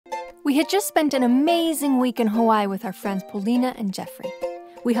We had just spent an amazing week in Hawaii with our friends Paulina and Jeffrey.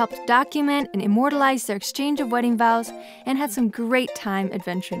 We helped document and immortalize their exchange of wedding vows and had some great time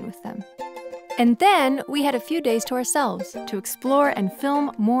adventuring with them. And then we had a few days to ourselves to explore and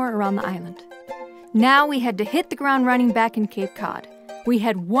film more around the island. Now we had to hit the ground running back in Cape Cod. We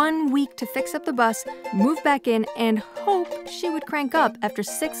had 1 week to fix up the bus, move back in, and hope she would crank up after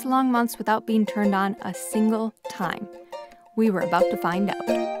 6 long months without being turned on a single time. We were about to find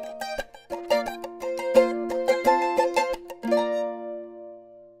out.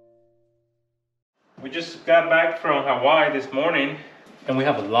 We just got back from Hawaii this morning and we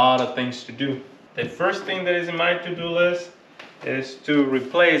have a lot of things to do. The first thing that is in my to-do list is to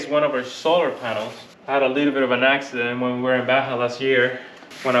replace one of our solar panels. I had a little bit of an accident when we were in Baja last year.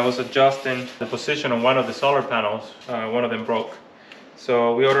 When I was adjusting the position on one of the solar panels, one of them broke.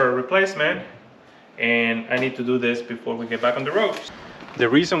 So we ordered a replacement and I need to do this before we get back on the road. The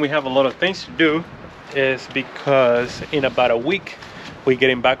reason we have a lot of things to do is because in about a week we're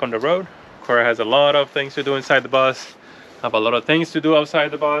getting back on the road. Cora has a lot of things to do inside the bus. I have a lot of things to do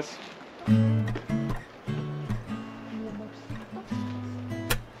outside the bus.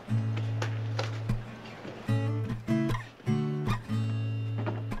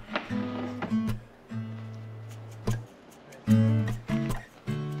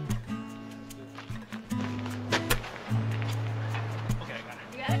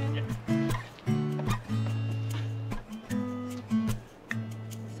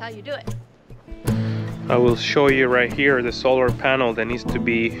 How you do it. I will show you right here the solar panel that needs to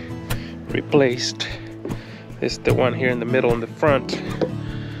be replaced. It's the one here in the middle in the front.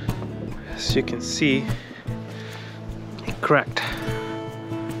 As you can see, it cracked.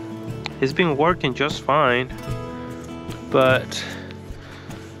 It's been working just fine, but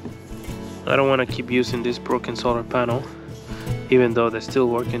I don't want to keep using this broken solar panel, even though they're still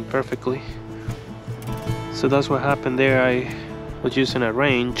working perfectly. So that's what happened there. I was using a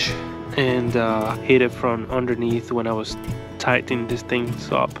wrench and hit it from underneath when I was tightening these things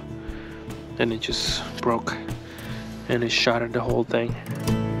up, and it just broke and it shattered the whole thing.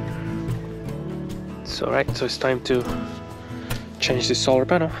 So so it's time to change the solar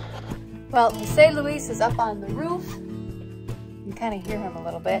panel. Well, José Luis is up on the roof. You can kind of hear him a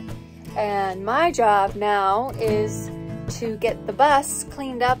little bit. And my job now is to get the bus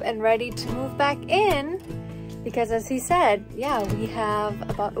cleaned up and ready to move back in. Because as he said, yeah, we have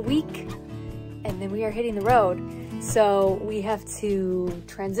about a week and then we are hitting the road. So we have to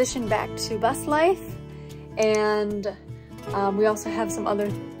transition back to bus life. And we also have some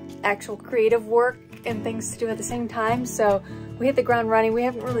other actual creative work and things to do at the same time. So we hit the ground running. We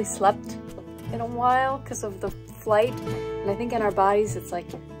haven't really slept in a while because of the flight. And I think in our bodies, it's like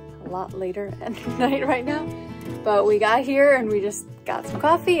a lot later at night right now. But we got here and we just got some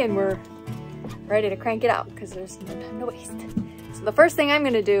coffee and we're ready to crank it out because there's no time to waste. So the first thing I'm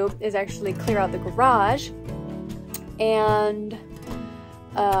gonna do is actually clear out the garage and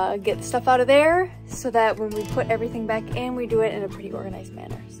get the stuff out of there so that when we put everything back in, we do it in a pretty organized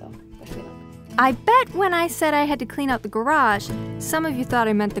manner. So wish me luck. I bet when I said I had to clean out the garage, some of you thought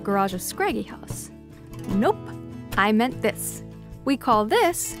I meant the garage of Scraggy House. Nope, I meant this. We call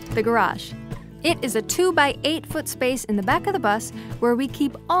this the garage. It is a 2 by 8 foot space in the back of the bus where we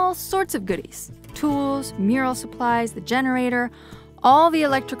keep all sorts of goodies. Tools, mural supplies, the generator, all the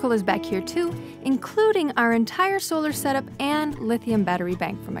electrical is back here too, including our entire solar setup and lithium battery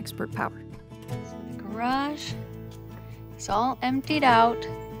bank from Expert Power. So the garage is all emptied out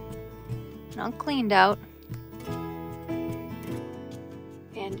and all cleaned out.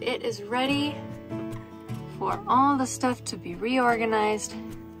 And it is ready for all the stuff to be reorganized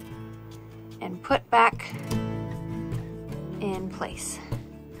and put back in place.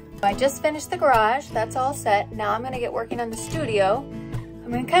 I just finished the garage, that's all set. Now I'm gonna get working on the studio.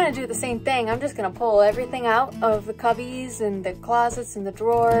 I'm gonna kind of do the same thing. I'm just gonna pull everything out of the cubbies and the closets and the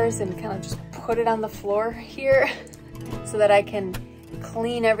drawers and kind of just put it on the floor here so that I can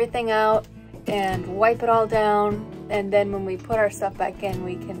clean everything out and wipe it all down. And then when we put our stuff back in,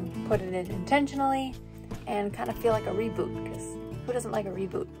 we can put it in intentionally and kind of feel like a reboot, because who doesn't like a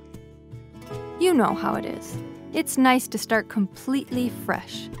reboot? You know how it is. It's nice to start completely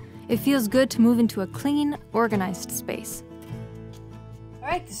fresh. It feels good to move into a clean, organized space. All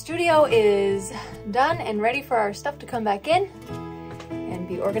right, the studio is done and ready for our stuff to come back in and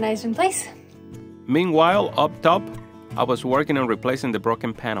be organized in place. Meanwhile, up top, I was working on replacing the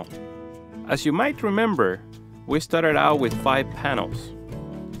broken panel. As you might remember, we started out with 5 panels.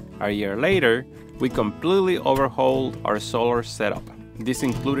 A year later, we completely overhauled our solar setup. This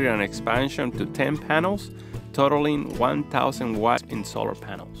included an expansion to 10 panels, totaling 1,000 watts in solar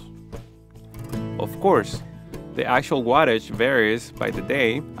panels. Of course, the actual wattage varies by the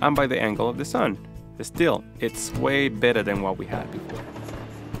day and by the angle of the sun. Still, it's way better than what we had before.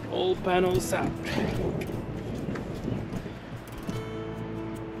 All panels out.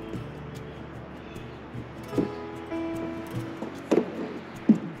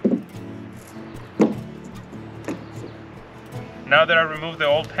 Now that I removed the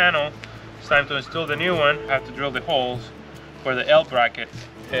old panel, it's time to install the new one. I have to drill the holes where the L brackets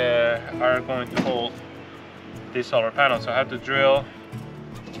are going to hold this solar panel. So I have to drill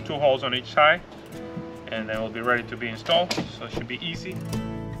 2 holes on each side, and then we'll be ready to be installed. So it should be easy.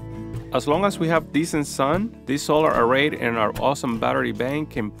 As long as we have decent sun, this solar array and our awesome battery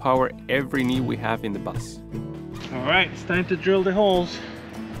bank can power every need we have in the bus. All right, it's time to drill the holes.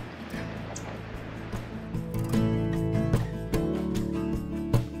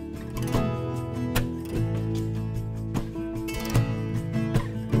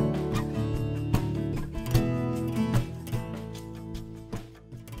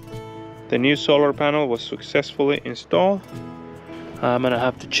 The new solar panel was successfully installed. I'm gonna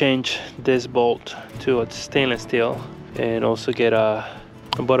have to change this bolt to a stainless steel and also get a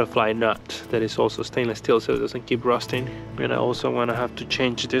butterfly nut that is also stainless steel so it doesn't keep rusting. And I also wanna have to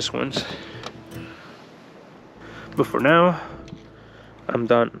change these ones. But for now, I'm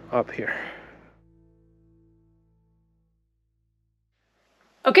done up here.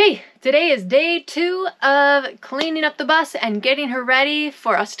 Okay, today is day 2 of cleaning up the bus and getting her ready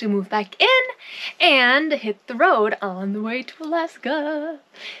for us to move back in and hit the road on the way to Alaska.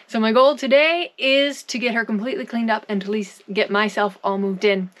 So my goal today is to get her completely cleaned up and to at least get myself all moved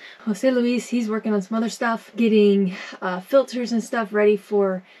in. José Luis, he's working on some other stuff, getting filters and stuff ready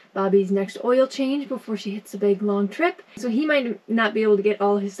for Bobby's next oil change before she hits a big long trip. So he might not be able to get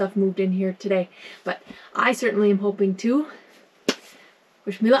all his stuff moved in here today, but I certainly am hoping to.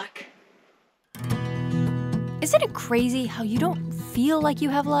 Wish me luck. Isn't it crazy how you don't feel like you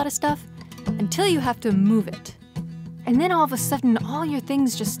have a lot of stuff until you have to move it? And then all of a sudden, all your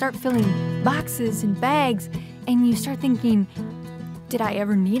things just start filling boxes and bags, and you start thinking, did I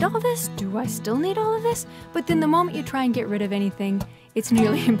ever need all this? Do I still need all of this? But then the moment you try and get rid of anything, it's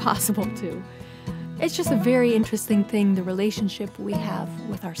nearly impossible to. It's just a very interesting thing, the relationship we have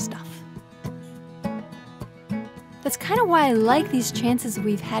with our stuff. That's kind of why I like these chances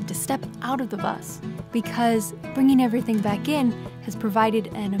we've had to step out of the bus, because bringing everything back in has provided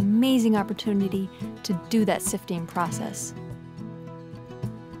an amazing opportunity to do that sifting process.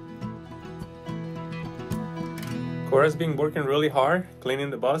 Cora's been working really hard cleaning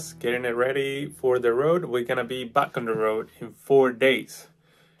the bus, getting it ready for the road. We're gonna be back on the road in 4 days.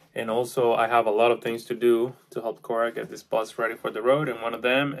 And also I have a lot of things to do to help Cora get this bus ready for the road, and one of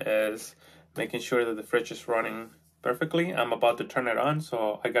them is making sure that the fridge is running perfectly. I'm about to turn it on,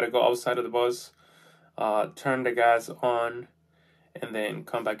 so I gotta go outside of the bus, turn the gas on, and then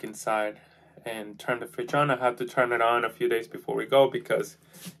come back inside and turn the fridge on. I have to turn it on a few days before we go because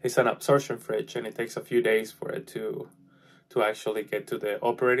it's an absorption fridge and it takes a few days for it to actually get to the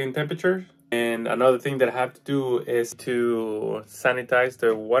operating temperature. And another thing that I have to do is to sanitize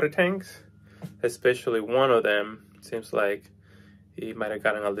the water tanks, especially one of them. Seems like it might have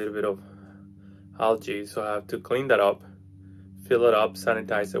gotten a little bit of algae, so I have to clean that up, fill it up,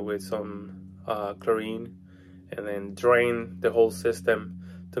 sanitize it with some chlorine, and then drain the whole system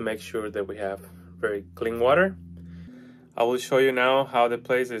to make sure that we have very clean water. I will show you now how the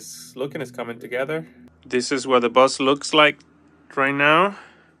place is looking, it's coming together. This is what the bus looks like right now.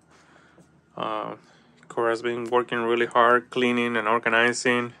 Cora's been working really hard cleaning and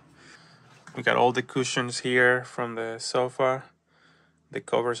organizing. We got all the cushions here from the sofa. The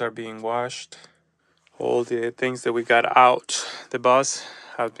covers are being washed. All the things that we got out the bus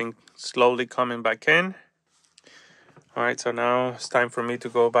have been slowly coming back in. All right, so now it's time for me to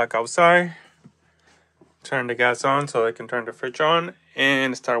go back outside, turn the gas on so I can turn the fridge on,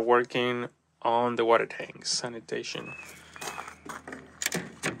 and start working on the water tank sanitation.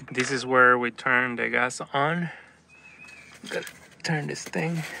 This is where we turn the gas on. Gotta turn this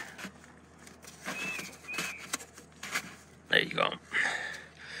thing. There you go.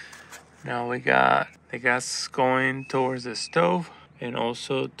 Now we got the gas going towards the stove and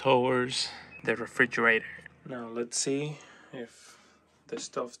also towards the refrigerator. Now let's see if the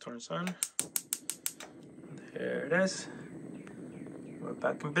stove turns on. There it is. We're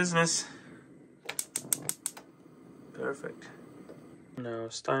back in business. Perfect. Now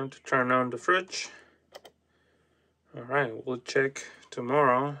it's time to turn on the fridge. All right, we'll check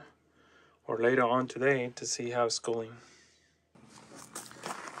tomorrow or later on today to see how it's going.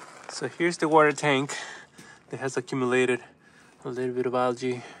 So here's the water tank that has accumulated a little bit of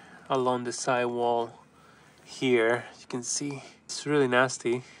algae along the side wall here. You can see it's really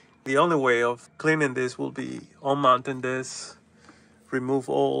nasty. The only way of cleaning this will be unmounting this, remove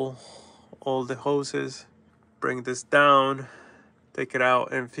all the hoses, bring this down, take it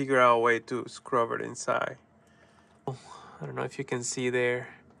out, and figure out a way to scrub it inside. I don't know if you can see there.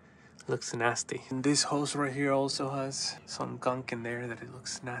 Looks nasty. And this hose right here also has some gunk in there that it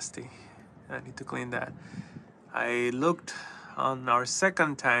looks nasty. I need to clean that. I looked on our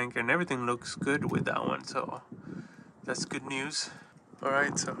second tank and everything looks good with that one, so that's good news. All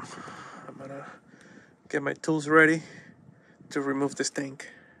right, so I'm gonna get my tools ready to remove this tank.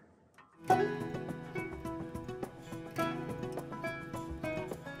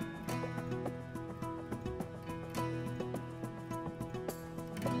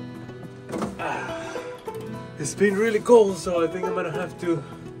 It's been really cold, so I think I'm gonna have to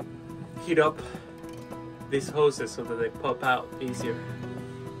heat up these hoses so that they pop out easier.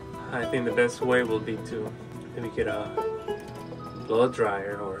 I think the best way will be to maybe get a blow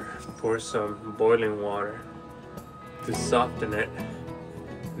dryer or pour some boiling water to soften it,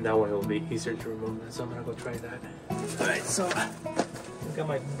 and that way it will be easier to remove it. So I'm gonna go try that. Alright, so I got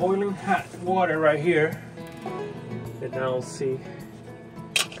my boiling hot water right here, and now I'll see.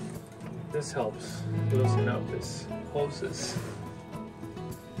 This helps loosen up these hoses.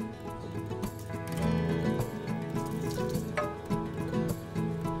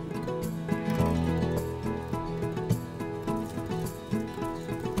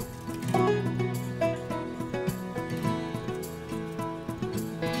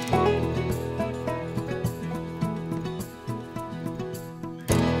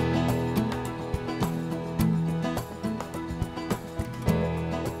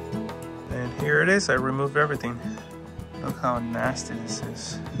 Here it is, I removed everything. Look how nasty this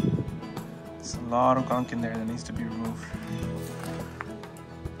is. There's a lot of gunk in there that needs to be removed.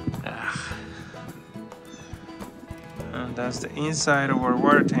 And that's the inside of our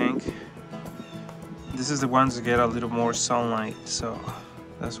water tank. This is the ones that get a little more sunlight, so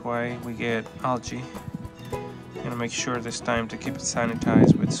that's why we get algae. I'm gonna make sure this time to keep it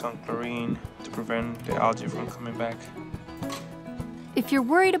sanitized with some chlorine to prevent the algae from coming back. If you're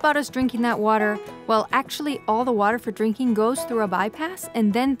worried about us drinking that water, well, actually all the water for drinking goes through a bypass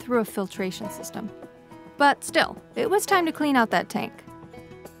and then through a filtration system. But still, it was time to clean out that tank.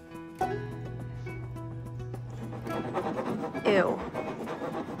 Ew.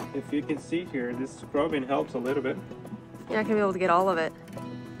 If you can see here, this scrubbing helps a little bit. You're not gonna be able to get all of it.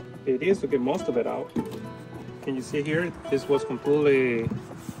 It is to get most of it out. Can you see here? This was completely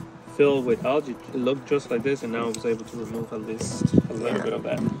filled with algae. It looked just like this, and now I was able to remove at least a little bit of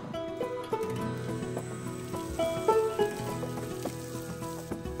that.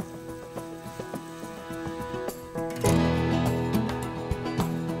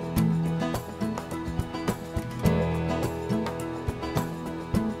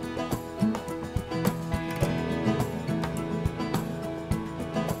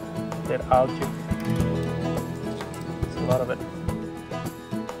 That algae. It's a lot of it.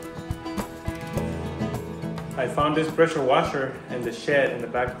 I found this pressure washer in the shed in the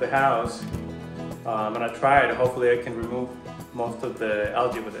back of the house. I'm gonna try it. Hopefully I can remove most of the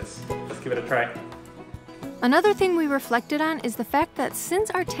algae with this. Let's give it a try. Another thing we reflected on is the fact that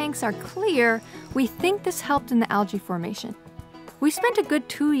since our tanks are clear, we think this helped in the algae formation. We spent a good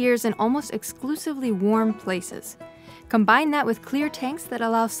 2 years in almost exclusively warm places. Combine that with clear tanks that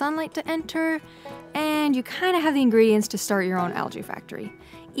allow sunlight to enter, and you kind of have the ingredients to start your own algae factory.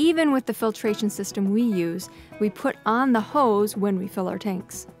 Even with the filtration system we use, we put on the hose when we fill our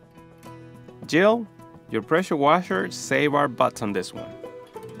tanks. Jill, your pressure washer saved our butts on this one.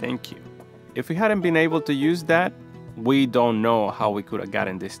 Thank you. If we hadn't been able to use that, we don't know how we could have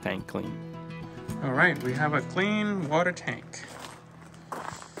gotten this tank clean. All right, we have a clean water tank.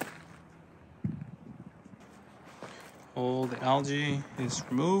 All the algae is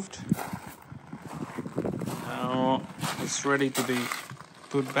removed. Now it's ready to be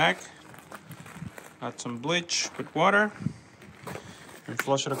put back. Add some bleach with water and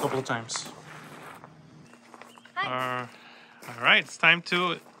flush it a couple of times. All right, it's time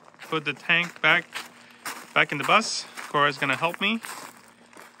to put the tank back in the bus. Cora's gonna help me.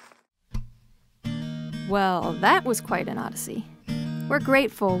 Well, that was quite an odyssey. We're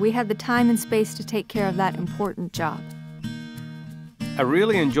grateful we had the time and space to take care of that important job. I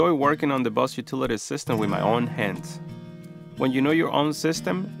really enjoy working on the bus utility system with my own hands. When you know your own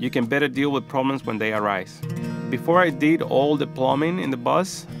system, you can better deal with problems when they arise. Before I did all the plumbing in the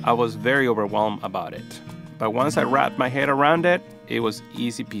bus, I was very overwhelmed about it. But once I wrapped my head around it, it was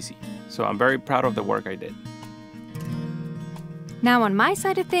easy peasy. So I'm very proud of the work I did. Now on my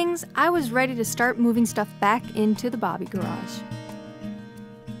side of things, I was ready to start moving stuff back into the Bobby garage.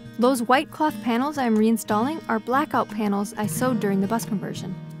 Those white cloth panels I'm reinstalling are blackout panels I sewed during the bus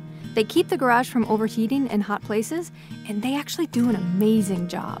conversion. They keep the garage from overheating in hot places, and they actually do an amazing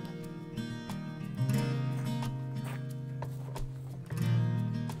job.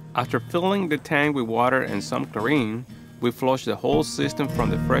 After filling the tank with water and some chlorine, we flushed the whole system from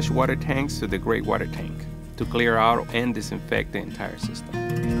the freshwater tanks to the gray water tank to clear out and disinfect the entire system.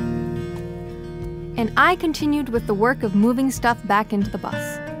 And I continued with the work of moving stuff back into the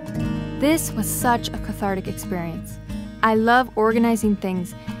bus. This was such a cathartic experience. I love organizing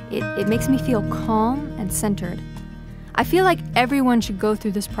things. It makes me feel calm and centered. I feel like everyone should go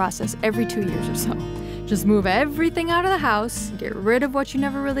through this process every 2 years or so. Just move everything out of the house, get rid of what you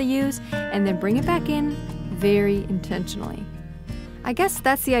never really use, and then bring it back in very intentionally. I guess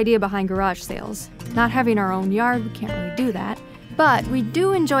that's the idea behind garage sales. Not having our own yard, we can't really do that, but we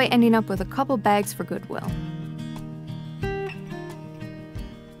do enjoy ending up with a couple bags for Goodwill.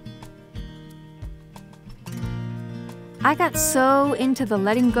 I got so into the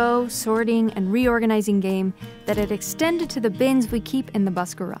letting go, sorting, and reorganizing game that it extended to the bins we keep in the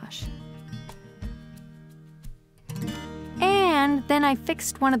bus garage. And then I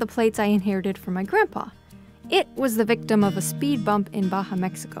fixed one of the plates I inherited from my grandpa. It was the victim of a speed bump in Baja,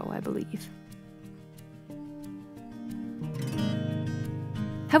 Mexico, I believe.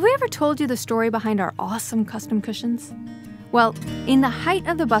 Have we ever told you the story behind our awesome custom cushions? Well, in the height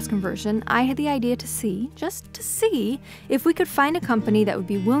of the bus conversion, I had the idea to see, just to see, if we could find a company that would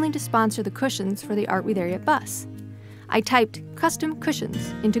be willing to sponsor the cushions for the Art With Area bus. I typed custom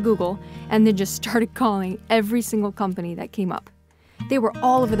cushions into Google and then just started calling every single company that came up. They were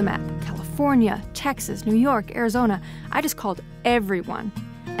all over the map: California, Texas, New York, Arizona. I just called everyone,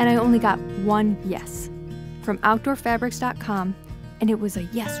 and I only got one yes from outdoorfabrics.com, and it was a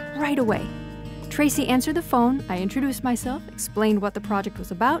yes right away. Tracy answered the phone, I introduced myself, explained what the project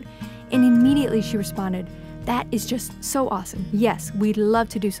was about, and immediately she responded, "That is just so awesome. Yes, we'd love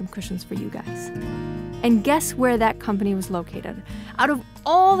to do some cushions for you guys." And guess where that company was located? Out of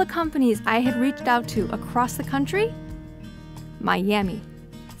all the companies I had reached out to across the country, Miami,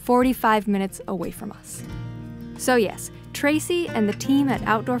 45 minutes away from us. So yes, Tracy and the team at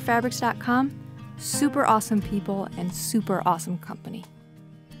outdoorfabrics.com, super awesome people and super awesome company.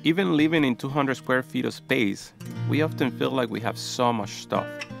 Even living in 200 square feet of space, we often feel like we have so much stuff.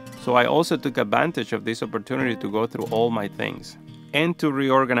 So I also took advantage of this opportunity to go through all my things and to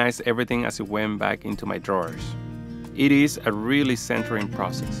reorganize everything as it went back into my drawers. It is a really centering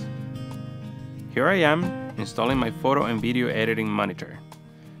process. Here I am, installing my photo and video editing monitor.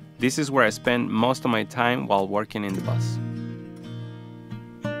 This is where I spend most of my time while working in the bus.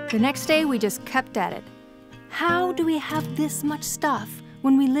 The next day, we just kept at it. How do we have this much stuff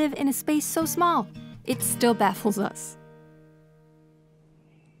when we live in a space so small? It still baffles us.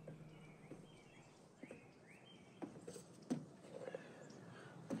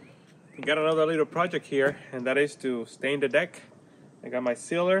 We got another little project here, and that is to stain the deck. I got my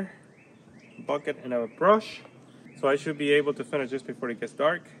sealer, bucket, and a brush. So I should be able to finish this before it gets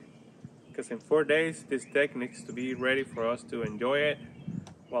dark, because in 4 days this deck needs to be ready for us to enjoy it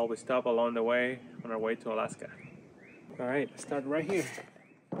while we stop along the way on our way to Alaska. All right, let's start right here.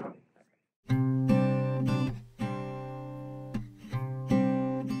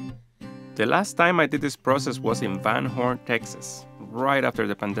 The last time I did this process was in Van Horn, Texas, right after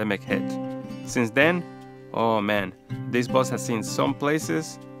the pandemic hit. Since then, oh man, this bus has seen some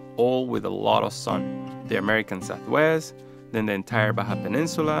places, all with a lot of sun. The American Southwest, then the entire Baja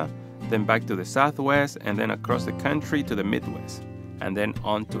Peninsula, then back to the Southwest, and then across the country to the Midwest, and then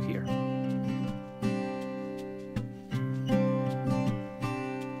on to here.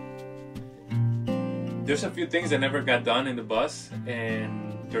 There's a few things that never got done in the bus,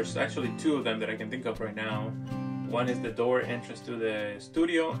 and there's actually two of them that I can think of right now. One is the door entrance to the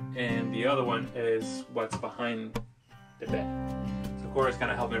studio, and the other one is what's behind the bed. So Cora's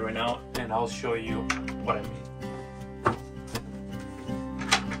gonna help me right now, and I'll show you what I mean.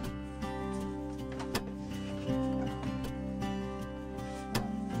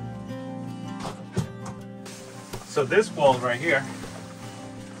 So this wall right here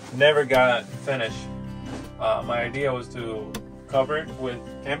never got finished. My idea was to cover it with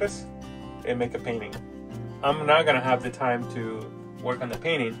canvas and make a painting. I'm not gonna have the time to work on the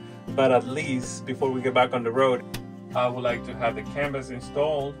painting, but at least before we get back on the road, I would like to have the canvas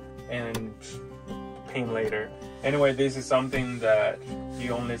installed and paint later. Anyway, this is something that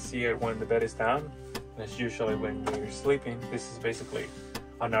you only see it when the bed is down. That's usually when you're sleeping. This is basically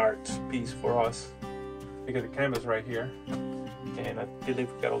an art piece for us. Because the canvas right here, And I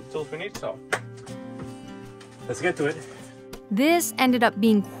believe we got all the tools we need, so let's get to it. This ended up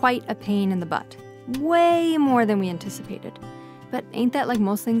being quite a pain in the butt. Way more than we anticipated. But ain't that like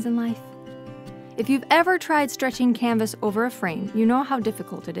most things in life? If you've ever tried stretching canvas over a frame, you know how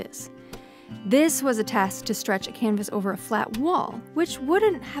difficult it is. This was a task to stretch a canvas over a flat wall, which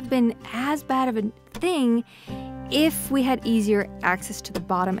wouldn't have been as bad of a thing if we had easier access to the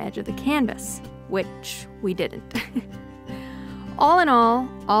bottom edge of the canvas, which we didn't. All in all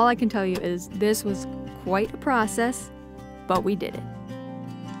I can tell you is this was quite a process, but we did it.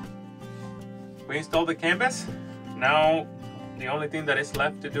 We installed the canvas. Now the only thing that is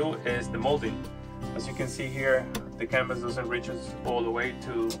left to do is the molding. As you can see here, the canvas doesn't reach us all the way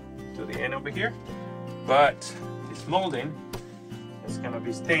to the end over here, but this molding is gonna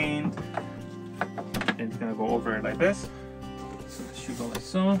be stained and it's gonna go over it like this. So it should go like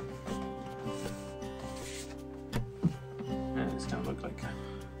so. And it's gonna look like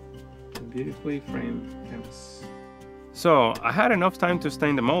a beautifully framed canvas. So I had enough time to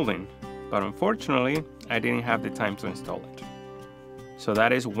stain the molding, but unfortunately I didn't have the time to install it. So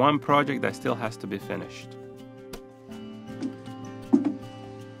that is one project that still has to be finished.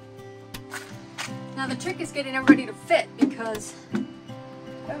 Now the trick is getting everybody to fit because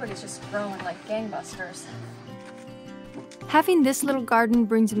everybody's just growing like gangbusters. Having this little garden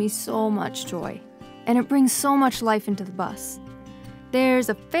brings me so much joy, and it brings so much life into the bus. There's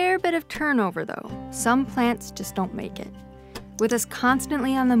a fair bit of turnover though. Some plants just don't make it. With us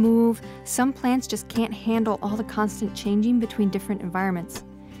constantly on the move, some plants just can't handle all the constant changing between different environments.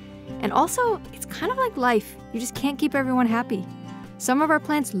 And also, it's kind of like life. You just can't keep everyone happy. Some of our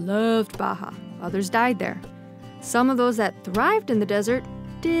plants loved Baja, others died there. Some of those that thrived in the desert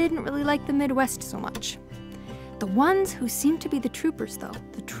didn't really like the Midwest so much. The ones who seem to be the troopers though,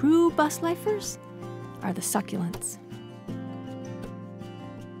 the true bus lifers, are the succulents.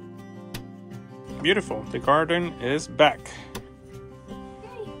 Beautiful, the garden is back.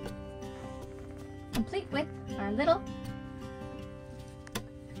 Complete with our little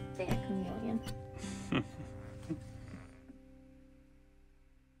Zaya chameleon.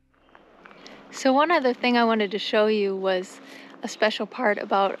 So one other thing I wanted to show you was a special part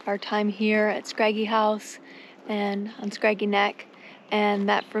about our time here at Scraggy House and on Scraggy Neck, and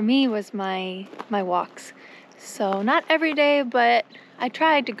that for me was my walks. So not every day, but I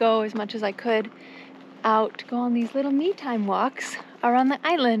tried to go as much as I could out to go on these little me time walks around the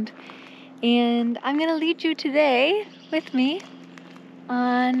island. And I'm gonna lead you today with me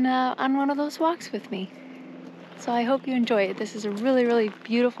on one of those walks with me. So I hope you enjoy it. This is a really, really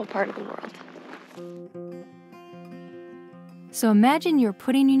beautiful part of the world. So imagine you're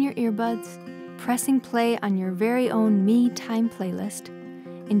putting in your earbuds, pressing play on your very own me time playlist,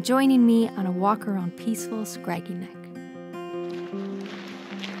 and joining me on a walk around peaceful Scraggy Neck.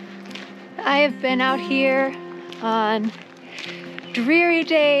 I have been out here on dreary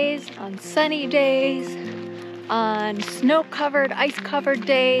days, on sunny days, on snow-covered, ice-covered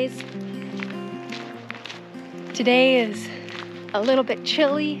days. Today is a little bit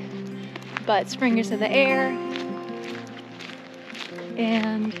chilly, but spring is in the air.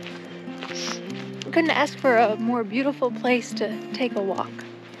 And couldn't ask for a more beautiful place to take a walk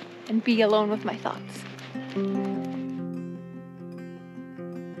and be alone with my thoughts.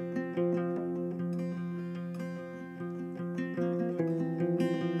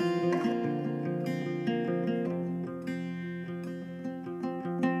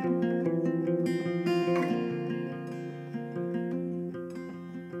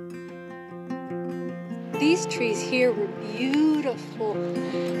 These trees here were beautiful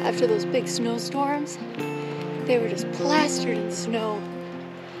after those big snowstorms. They were just plastered in snow.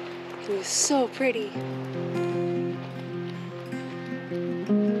 It was so pretty.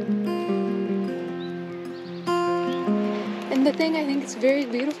 And the thing I think is very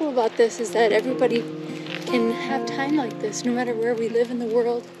beautiful about this is that everybody can have time like this, no matter where we live in the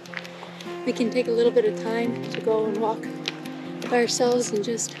world. We can take a little bit of time to go and walk by ourselves and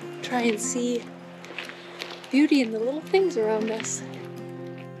just try and see beauty in the little things around us.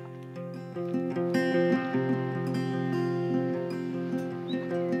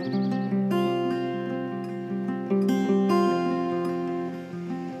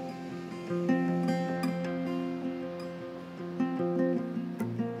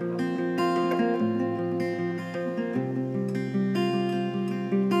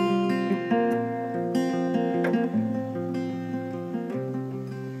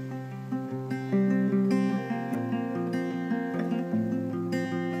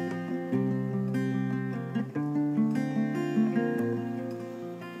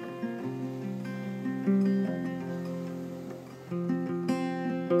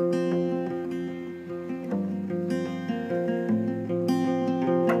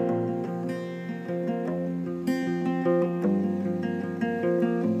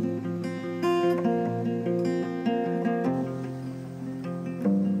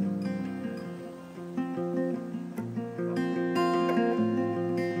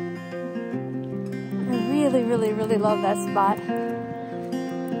 Really love that spot.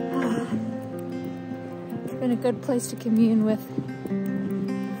 It's been a good place to commune with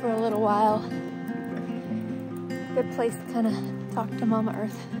for a little while. Good place to kind of talk to Mama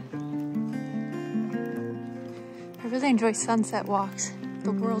Earth. I really enjoy sunset walks.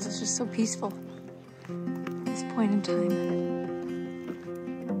 The world is just so peaceful at this point in time.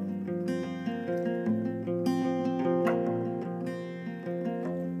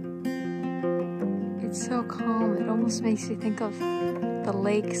 It's so calm, it almost makes you think of the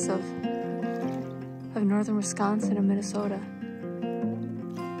lakes of northern Wisconsin and Minnesota.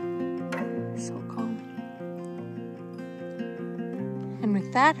 So calm. And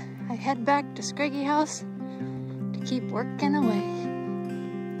with that, I head back to Skoolie House to keep working away.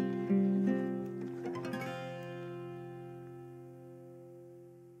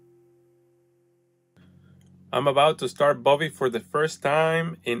 I'm about to start Bobby for the first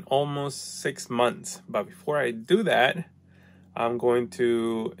time in almost 6 months. But before I do that, I'm going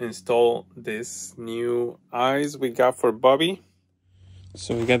to install this new eyes we got for Bobby.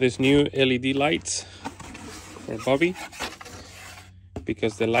 So we got this new LED lights for Bobby,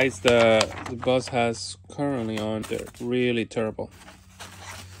 because the lights the bus has currently on, they're really terrible.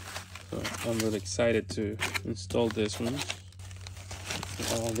 So I'm really excited to install this one.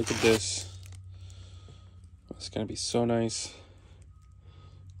 Oh, look at this. It's gonna be so nice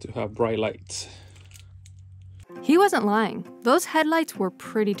to have bright lights. He wasn't lying. Those headlights were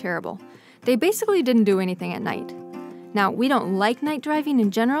pretty terrible. They basically didn't do anything at night. Now, we don't like night driving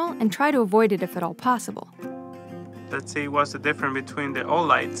in general and try to avoid it if at all possible. Let's see what's the difference between the old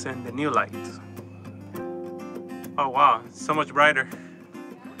lights and the new lights. Oh wow, it's so much brighter.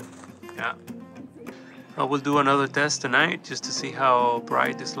 Yeah. I will do another test tonight just to see how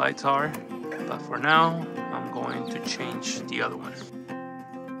bright these lights are. But for now, I'm going to change the other one.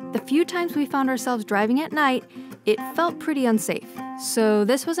 The few times we found ourselves driving at night, it felt pretty unsafe. So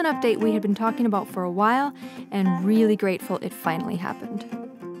this was an update we had been talking about for a while, and really grateful it finally happened.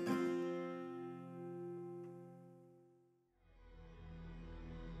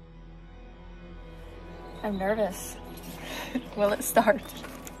 I'm nervous. Will it start?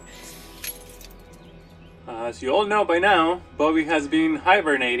 As you all know by now, Bobby has been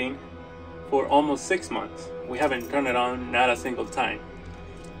hibernating for almost 6 months. We haven't turned it on not a single time.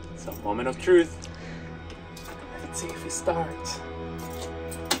 So, moment of truth. Let's see if it starts.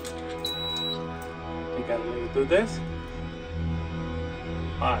 We gotta let it do this.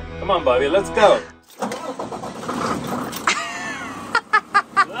 Alright, come on, Bobby, let's go.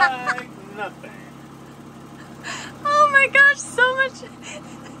 Like nothing. Oh my gosh, so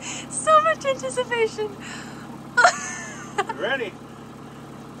much anticipation. Ready?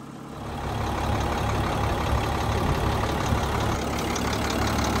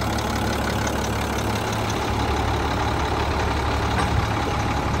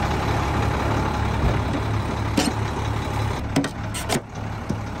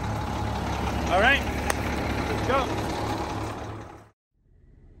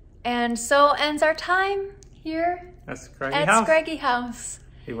 And so ends our time here at Skoolie House.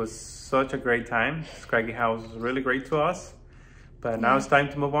 It was such a great time. Skoolie House was really great to us. But now it's time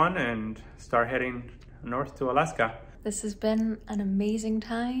to move on and start heading north to Alaska. This has been an amazing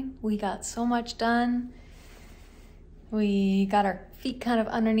time. We got so much done. We got our feet kind of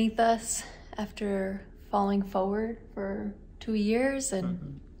underneath us after falling forward for 2 years.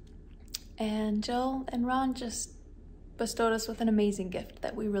 And Jill and Ron just bestowed us with an amazing gift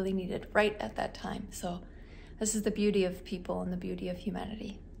that we really needed right at that time. So this is the beauty of people and the beauty of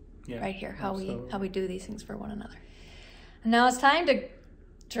humanity, right here, how we do these things for one another. And now it's time to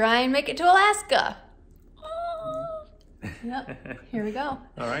try and make it to Alaska. Yep, here we go.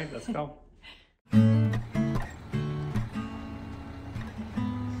 All right, let's go.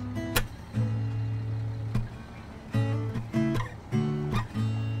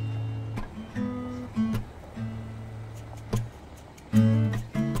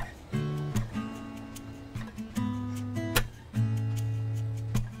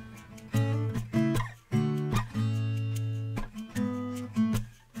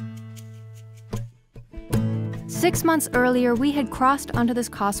 6 months earlier, we had crossed onto this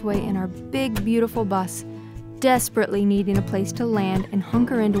causeway in our big, beautiful bus, desperately needing a place to land and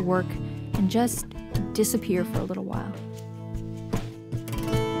hunker into work and just disappear for a little while.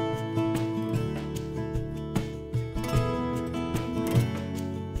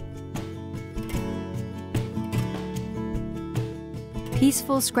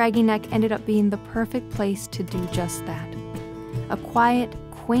 peaceful Scraggy Neck ended up being the perfect place to do just that. A quiet,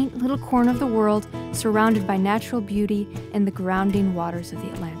 quaint little corner of the world surrounded by natural beauty and the grounding waters of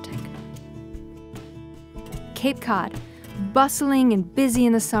the Atlantic. Cape Cod, bustling and busy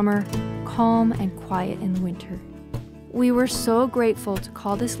in the summer, calm and quiet in the winter. We were so grateful to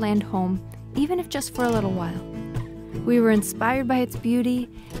call this land home, even if just for a little while. We were inspired by its beauty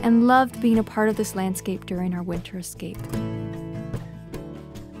and loved being a part of this landscape during our winter escape.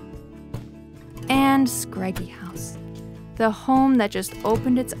 And Scraggy House, the home that just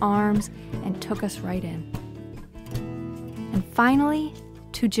opened its arms and took us right in. And finally,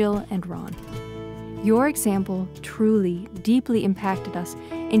 to Jill and Ron. Your example truly, deeply impacted us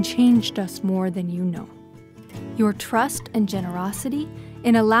and changed us more than you know. Your trust and generosity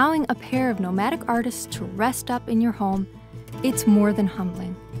in allowing a pair of nomadic artists to rest up in your home, it's more than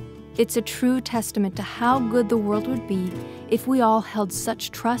humbling. It's a true testament to how good the world would be if we all held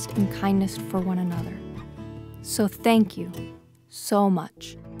such trust and kindness for one another. So thank you so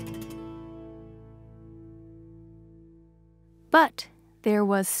much. But there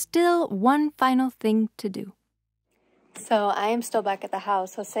was still one final thing to do. So I am still back at the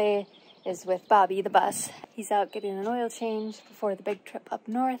house. Jose is with Bobby, the bus. He's out getting an oil change before the big trip up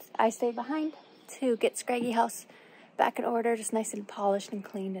north. I stayed behind to get Scraggy House back in order, just nice and polished and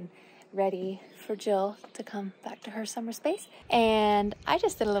cleaned and ready for Jill to come back to her summer space. And I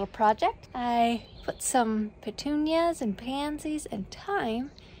just did a little project. I put some petunias and pansies and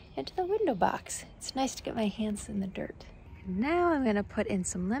thyme into the window box. It's nice to get my hands in the dirt. And now I'm gonna put in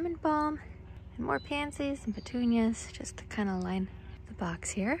some lemon balm and more pansies and petunias just to kind of line the box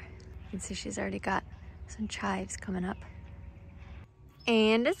here. You can see she's already got some chives coming up.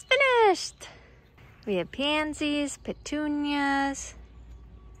 And it's finished! We have pansies, petunias,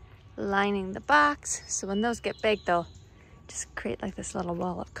 lining the box. So when those get big, they'll just create like this little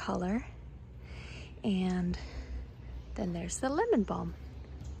wall of color. And then there's the lemon balm.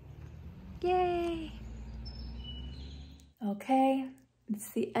 Yay! Okay, it's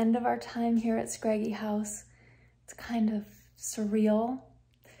the end of our time here at Scraggy House. It's kind of surreal.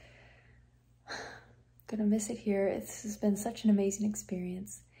 Gonna miss it here. This has been such an amazing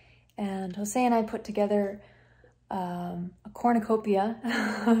experience. And Jose and I put together a cornucopia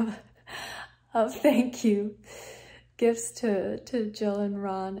of thank you gifts to Jill and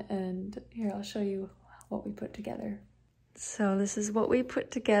Ron. And here, I'll show you what we put together. So this is what we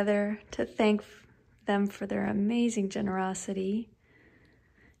put together to thank them for their amazing generosity.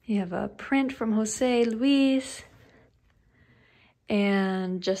 You have a print from José Luis,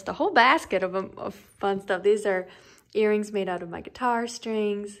 and just a whole basket of fun stuff. These are earrings made out of my guitar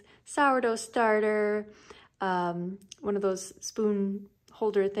strings, sourdough starter, one of those spoon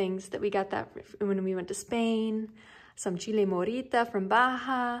holder things that we got that when we went to Spain, some chile morita from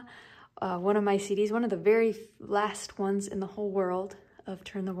Baja, one of my CDs, one of the very last ones in the whole world of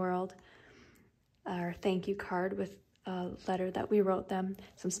Turn the World, our thank you card with a letter that we wrote them,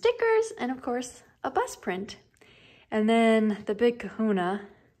 some stickers, and of course, a bus print. And then the big kahuna,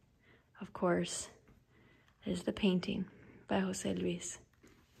 of course, is the painting by José Luis.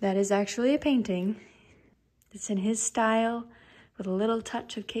 That is actually a painting. It's in his style with a little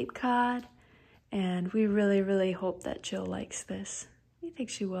touch of Cape Cod. And we really, really hope that Jill likes this. We think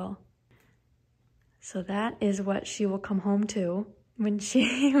she will. So that is what she will come home to. When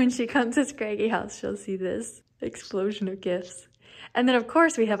she comes to Scraggy House, she'll see this explosion of gifts. And then of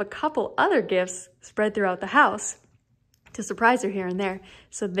course we have a couple other gifts spread throughout the house to surprise her here and there.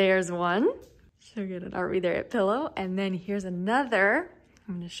 So there's one. She'll get an Are We There Yet pillow. And then here's another.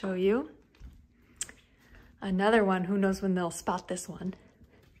 I'm gonna show you. Another one. Who knows when they'll spot this one.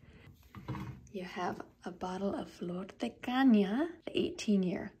 You have a bottle of Flor de Caña, the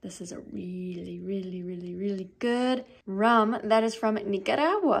 18-year. This is a really, really, really, really good rum that is from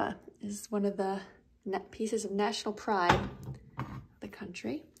Nicaragua. This is one of the pieces of national pride of the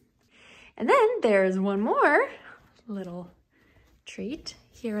country. And then there's one more little treat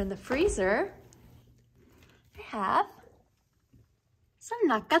here in the freezer. I have some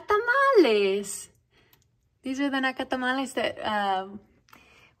nacatamales. These are the nacatamales that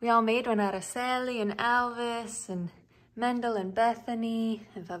we all made when Araceli and Alvis and Mendel and Bethany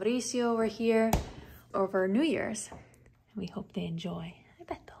and Fabricio were here over New Year's. And we hope they enjoy. I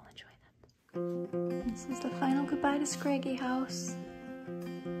bet they'll enjoy them. This is the final goodbye to Scraggy House.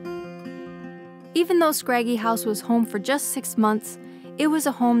 Even though Scraggy House was home for just 6 months, it was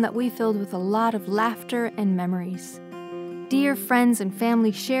a home that we filled with a lot of laughter and memories. Dear friends and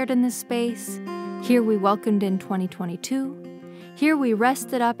family shared in this space. Here we welcomed in 2022. Here we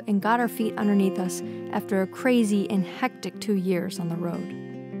rested up and got our feet underneath us after a crazy and hectic 2 years on the road.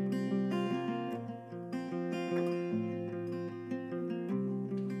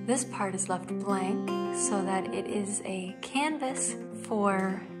 This part is left blank so that it is a canvas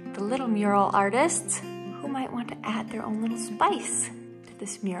for the little mural artists who might want to add their own little spice to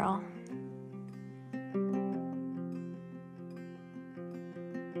this mural.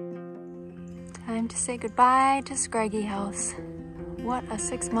 Time to say goodbye to Scraggy House. What a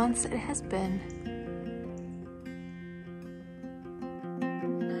 6 months it has been.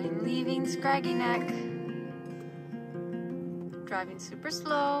 I'm leaving Scraggy Neck. Driving super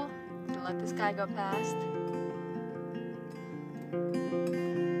slow to let this guy go past.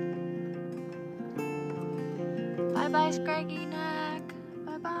 Bye-bye, Scraggy Neck.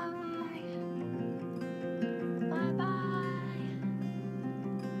 Bye-bye. Bye-bye.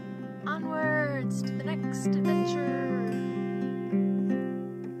 Onwards to the next adventure.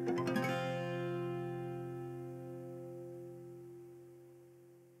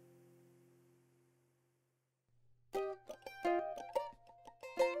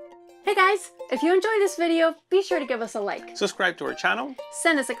 Hey guys, if you enjoyed this video, be sure to give us a like. Subscribe to our channel.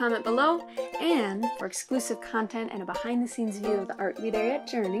 Send us a comment below, and for exclusive content and a behind-the-scenes view of the Art Be There Yet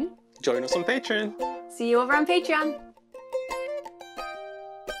journey, Join us on Patreon. see you over on Patreon.